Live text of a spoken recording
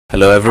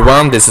Hello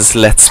everyone, this is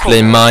Let's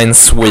Play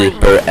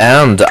Minesweeper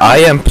and I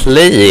am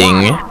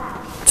playing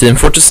Team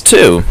Fortress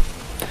 2.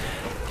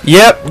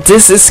 Yep,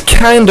 this is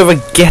kind of a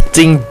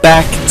getting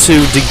back to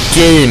the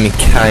game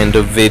kind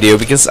of video,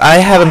 because I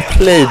haven't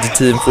played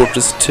Team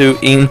Fortress 2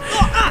 in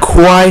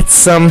quite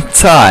some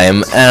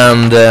time,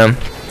 and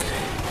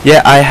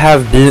yeah, I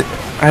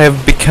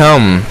have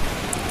become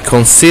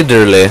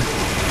considerably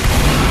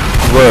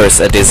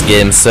worse at this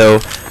game, so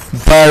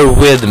bear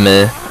with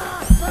me.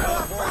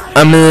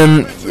 I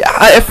mean,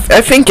 I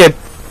think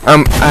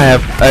I'm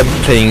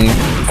playing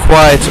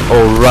quite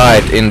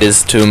alright in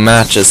these two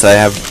matches I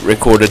have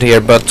recorded here,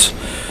 but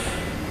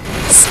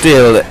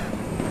still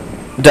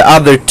the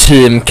other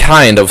team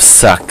kind of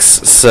sucks,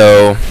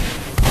 so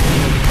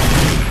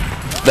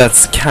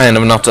that's kind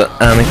of not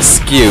an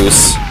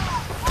excuse.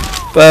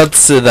 But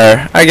see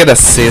there, I get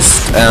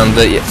assist, and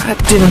I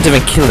didn't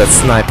even kill that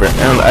sniper,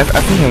 and I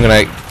think I'm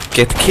gonna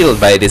get killed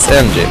by this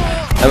NG.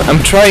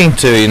 I'm trying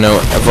to, you know,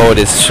 avoid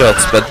his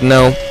shots, but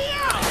no,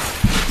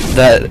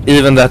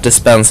 even that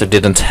dispenser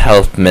didn't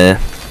help me.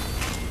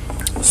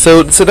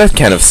 So that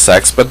kind of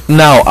sucks, but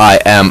now I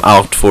am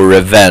out for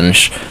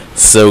revenge.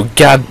 So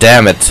god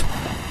damn it,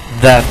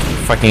 that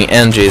fucking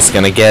NG is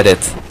gonna get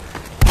it.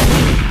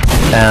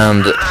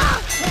 And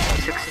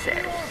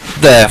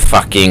the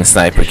fucking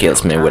sniper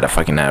kills me with a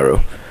fucking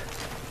arrow.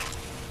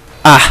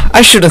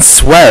 I shouldn't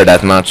swear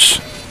that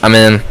much. I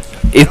mean,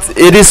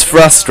 it is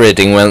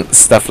frustrating when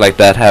stuff like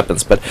that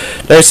happens, but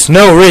there's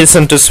no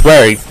reason to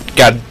swear,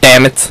 god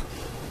damn it.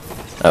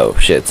 Oh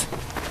shit.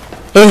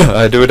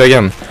 I do it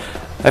again.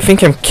 I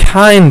think I'm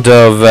kind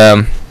of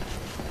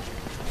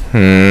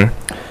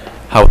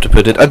how to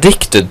put it,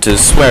 addicted to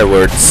swear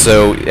words,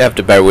 so you have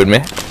to bear with me.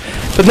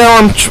 But now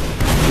I'm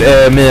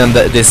me and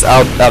this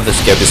other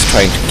scout is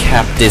trying to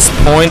cap this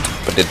point,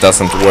 but it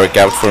doesn't work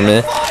out for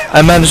me.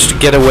 I managed to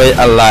get away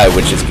alive,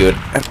 which is good.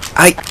 And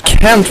I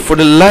can't for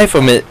the life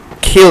of me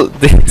kill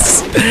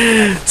this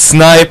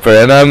sniper,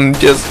 and I'm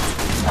just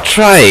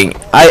trying.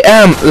 I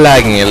am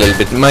lagging a little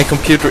bit. My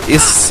computer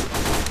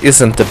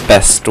isn't the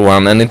best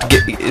one, and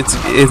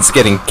it's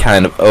getting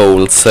kind of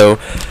old, so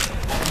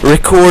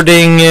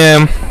recording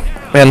and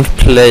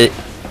playing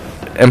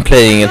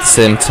at the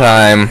same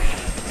time.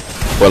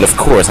 Well, of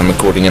course I'm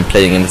recording and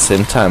playing at the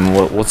same time.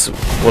 What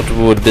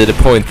would be the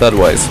point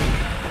otherwise?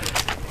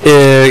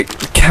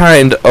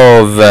 Kind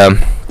of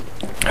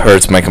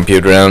hurts my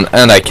computer,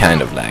 and I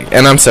kind of lag,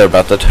 and I'm sorry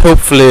about that.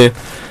 Hopefully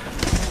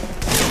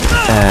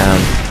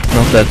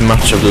not that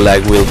much of the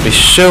lag will be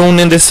shown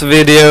in this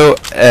video.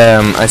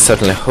 I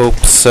certainly hope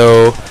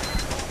so,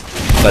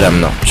 but I'm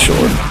not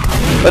sure.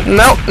 But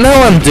now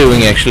I'm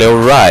doing actually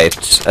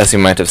alright, as you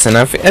might have seen.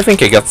 I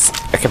think I got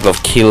a couple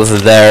of kills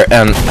there,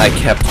 and I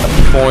kept a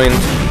point.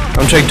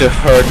 I'm trying to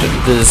hurt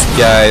these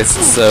guys,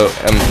 so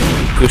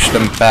push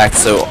them back,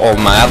 so all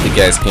my other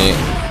guys can,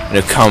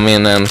 you know, come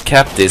in and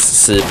cap this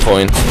C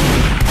point.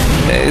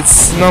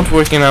 It's not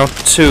working out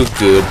too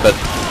good, but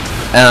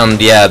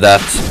yeah,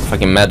 that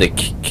fucking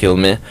medic killed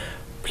me.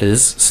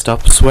 Please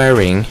stop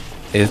swearing.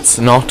 It's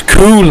not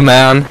cool,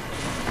 man.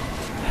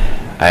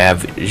 I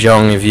have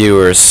young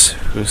viewers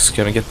who's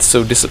gonna get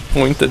so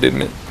disappointed in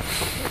me.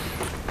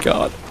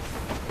 God.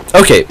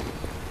 Okay.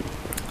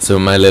 So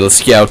my little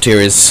scout here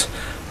is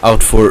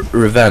out for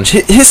revenge.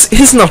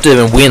 He's not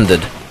even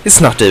winded. He's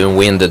not even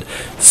winded.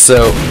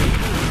 So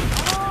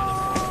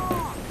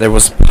there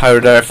was power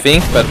there, I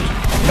think, but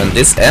and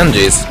this NG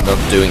is not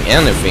doing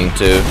anything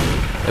to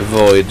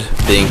avoid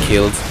being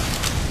killed.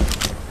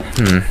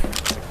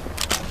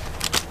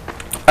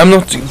 I'm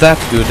not that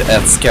good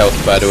at scout,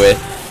 by the way.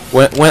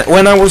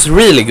 When I was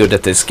really good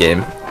at this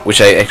game,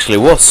 which I actually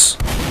was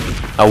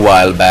a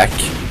while back,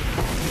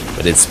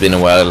 but it's been a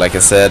while, like I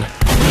said,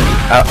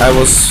 I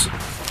was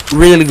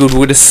really good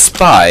with a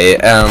spy,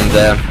 and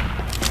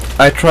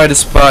I tried a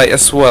spy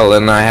as well,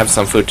 and I have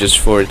some footage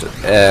for it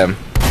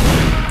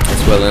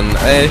as well, and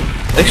I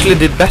actually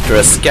did better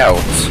as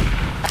scout,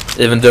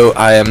 even though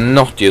I am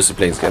not used to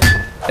playing scout.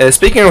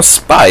 Speaking of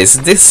spies,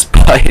 this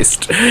spy is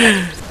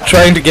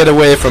trying to get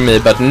away from me,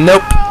 but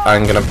nope,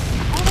 I'm gonna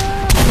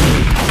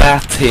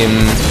bat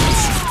him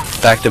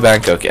back to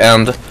Bangkok,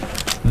 and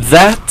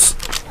that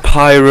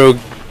pyro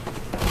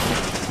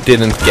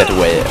didn't get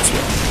away as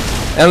well.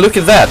 And look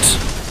at that,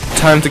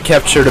 time to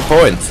capture the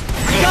point.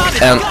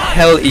 And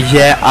hell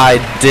yeah, I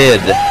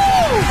did.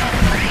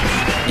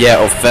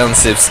 Yeah,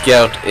 offensive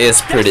scout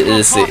is pretty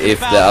easy if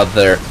the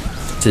other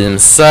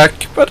teams suck,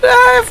 but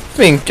I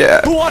think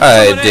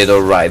I did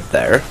alright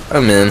there. I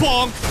mean,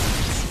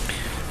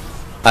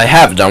 I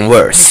have done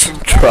worse.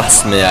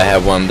 Trust me, I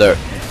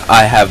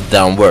have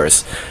done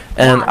worse,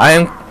 and I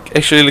am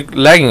actually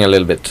lagging a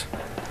little bit.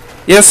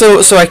 Yeah,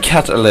 so I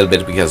cut a little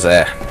bit because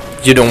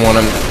you don't want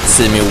to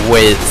see me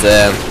wait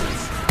a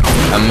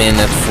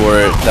minute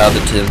for the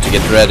other team to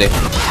get ready.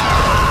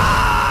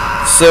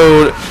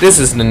 So this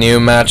is the new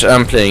match.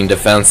 I'm playing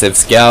defensive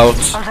scout,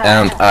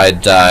 and I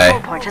die.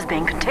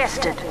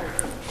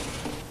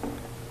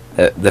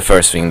 The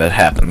first thing that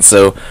happened.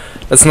 So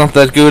That's not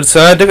that good, so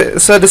I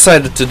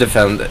decided to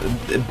defend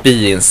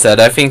B instead.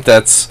 I think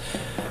that's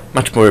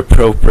much more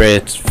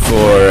appropriate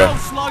for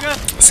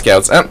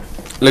scouts. And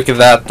look at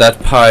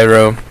that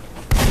pyro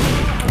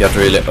got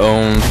really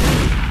owned.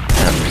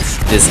 And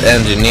this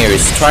engineer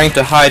is trying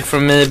to hide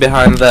from me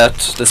behind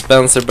that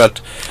dispenser,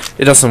 but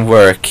it doesn't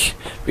work.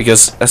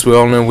 Because, as we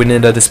all know, we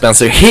need a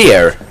dispenser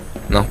here,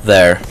 not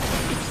there.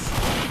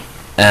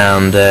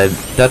 And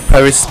that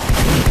pyro is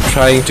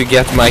trying to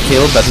get my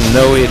kill, but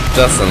no, it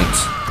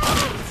doesn't.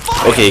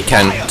 Okay, it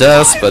kind of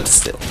does, but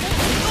still.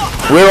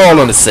 We're all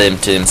on the same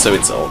team, so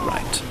it's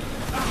alright.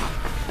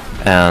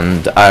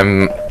 And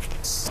I'm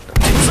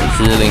getting some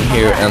healing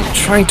here and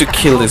trying to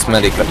kill this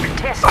medic, but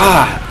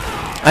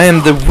I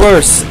am the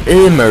worst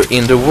aimer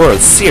in the world.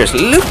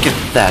 Seriously, look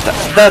at that.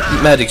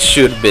 That medic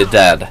should be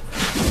dead.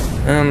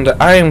 And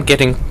I am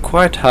getting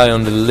quite high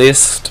on the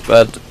list,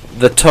 but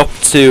the top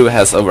 2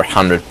 has over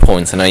 100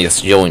 points, and I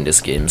just joined this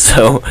game,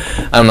 so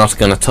I'm not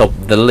gonna top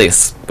the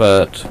list,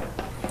 but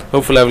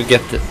hopefully I will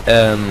get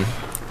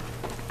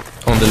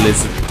on the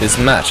list this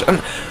match.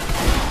 And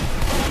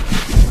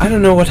I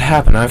don't know what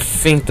happened. I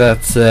think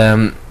that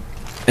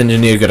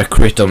engineer got a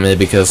crit on me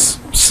because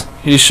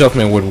he shot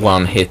me with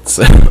 1 hit,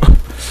 so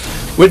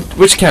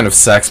which kind of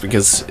sucks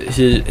because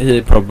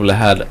he probably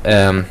had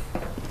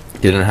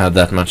didn't have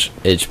that much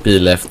HP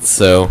left,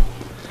 so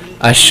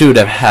I should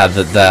have had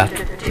that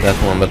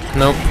one, but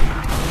nope.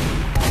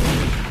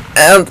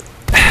 And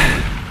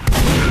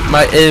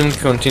my aim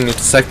continued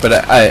to suck, but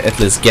I at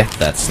least get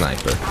that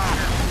sniper.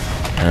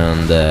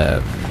 And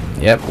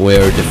yep,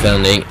 we're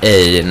defending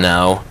A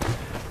now.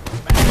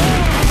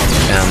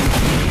 And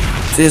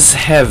this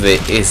heavy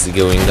is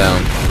going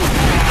down.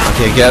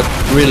 Okay, I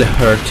got really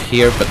hurt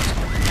here, but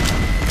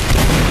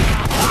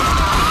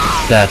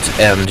that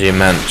MG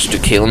managed to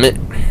kill me.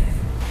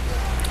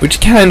 Which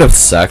kind of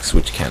sucks,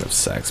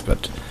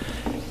 but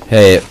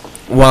hey,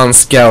 one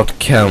scout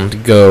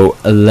can't go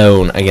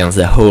alone against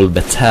a whole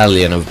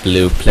battalion of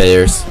blue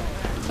players.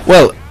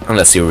 Well,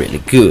 unless you're really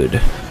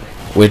good,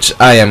 which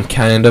I am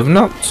kind of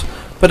not.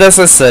 But as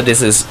I said,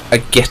 this is a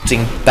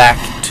getting back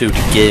to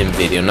the game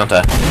video, I'm not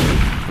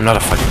a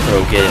fucking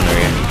pro gamer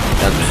here.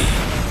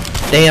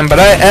 And, damn, but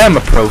I am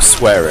a pro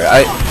swearer.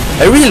 I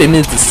really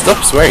need to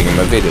stop swearing in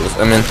my videos.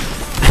 I mean,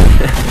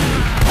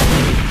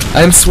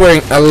 I'm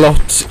swearing a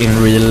lot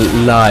in real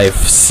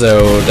life,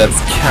 so that's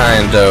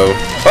kind of...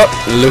 Oh,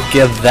 look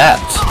at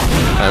that!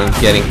 I'm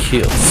getting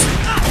kills.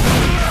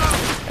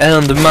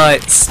 And my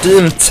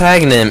Steam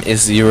tag name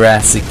is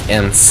Jurassic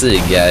MC,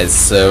 guys,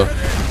 so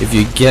if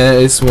you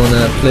guys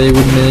wanna play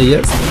with me,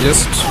 yes,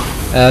 just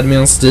add me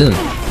on Steam.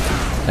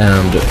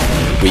 And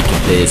we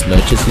can play as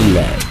much as we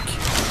like.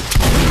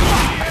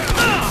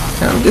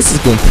 And this is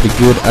going pretty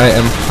good. I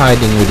am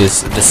hiding with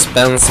this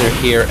dispenser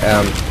here,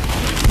 and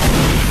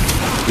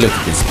look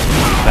at this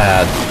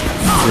bad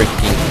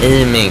freaking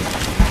aiming.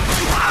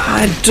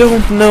 I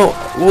don't know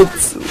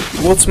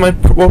what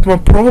my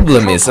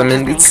problem is. I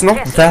mean, it's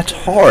not that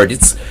hard.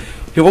 It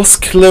was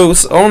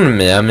close on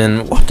me. I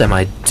mean, what am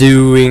I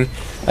doing?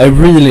 I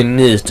really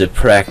need to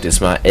practice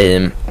my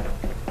aim,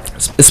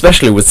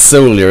 especially with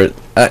Soldier.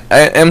 I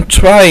am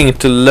trying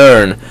to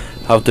learn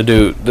how to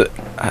do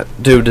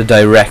the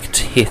direct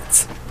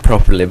hit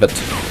properly, but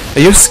I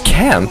just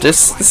can't. There's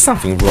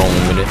something wrong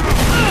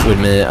with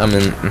me. I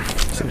mean,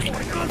 seriously.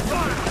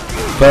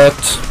 But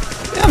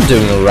yeah, I'm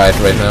doing alright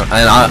right now,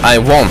 and I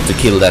want to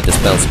kill that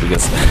dispenser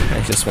because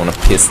I just want to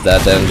piss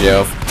that NG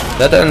off.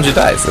 That NG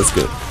dies, that's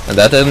good, and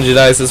that NG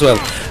dies as well.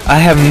 I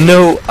have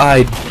no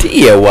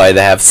idea why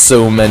they have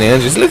so many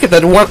NGs. Look at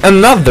that one,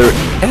 another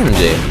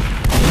NG,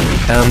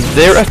 and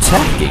they're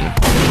attacking.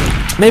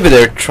 Maybe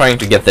they're trying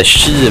to get the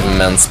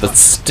achievements, but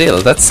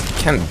still, that's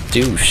kind of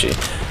douchey.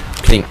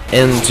 Playing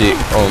NG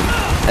on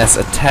as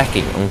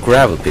attacking on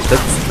gravel pit.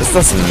 That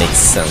doesn't make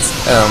sense.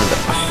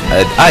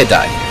 And I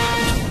die.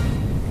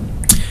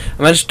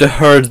 I managed to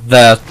hurt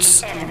that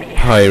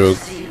pyro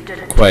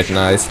quite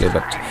nicely,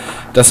 but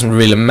it doesn't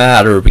really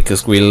matter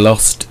because we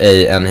lost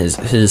A, and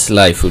his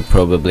life would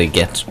probably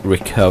get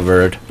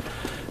recovered.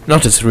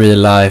 Not his real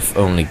life,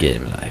 only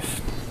game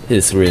life.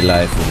 His real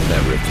life will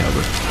never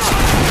recover.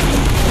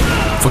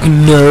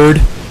 Fucking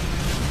nerd.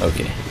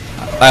 Okay,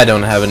 I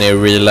don't have any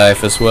real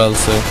life as well,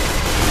 so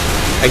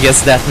I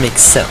guess that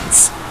makes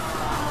sense.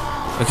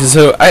 Okay,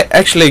 so I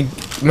actually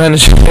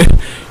managed to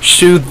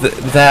shoot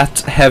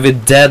that heavy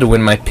dead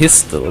with my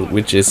pistol,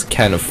 which is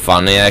kind of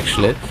funny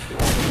actually.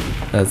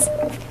 As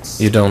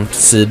you don't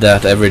see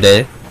that every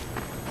day.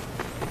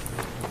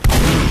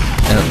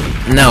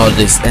 And now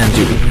this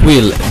NG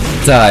will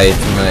die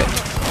to my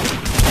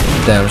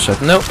damn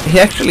shot. No, he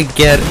actually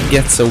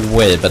gets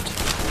away, but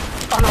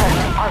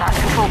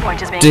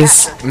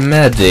this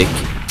medic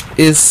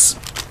is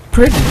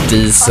pretty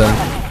decent,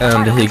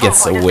 and he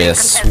gets away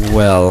as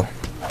well.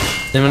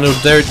 Even though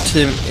their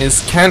team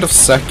is kind of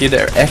sucky,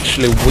 they're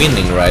actually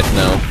winning right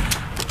now.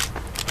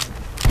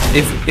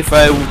 If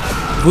I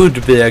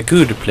would be a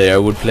good player, I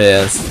would play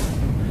as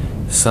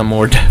some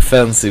more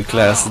defensive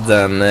class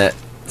than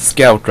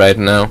Scout right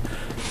now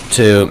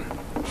to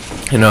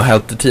you know,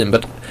 help the team.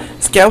 But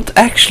Scout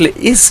actually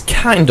is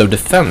kind of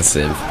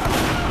defensive.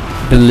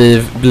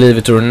 Believe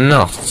it or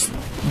not.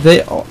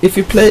 If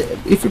you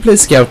play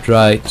Scout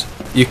right,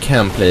 you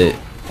can play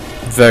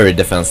very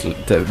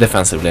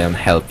defensively and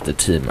help the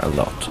team a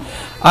lot.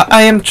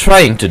 I am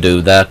trying to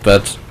do that,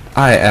 but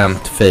I am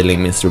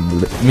failing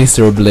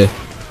miserably.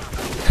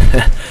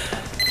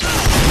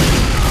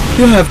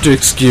 You have to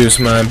excuse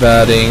my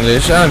bad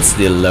English. I'm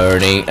still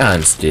learning.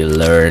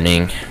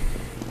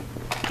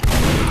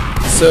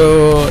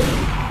 So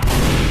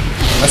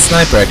a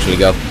sniper actually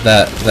got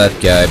that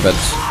guy, but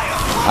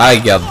I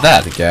got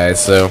that guy,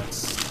 so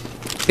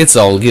it's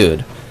all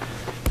good.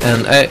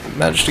 And I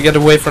managed to get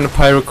away from the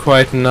pyro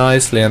quite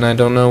nicely, and I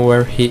don't know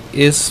where he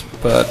is,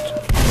 but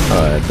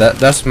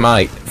that's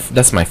my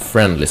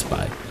friendly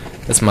spy.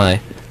 That's my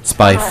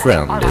spy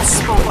friend is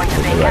the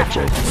right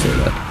way to say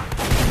that.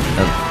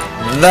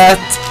 And that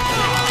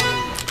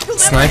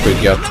sniper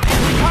got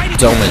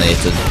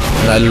dominated,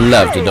 and I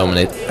love to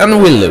dominate,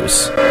 and we'll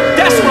lose.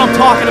 That's what I'm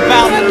talking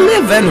about. I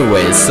live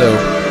anyway, so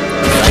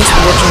thanks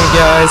for watching,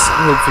 guys.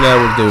 Hopefully I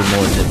will do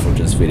more Team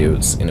Fortress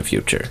videos in the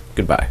future.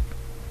 Goodbye.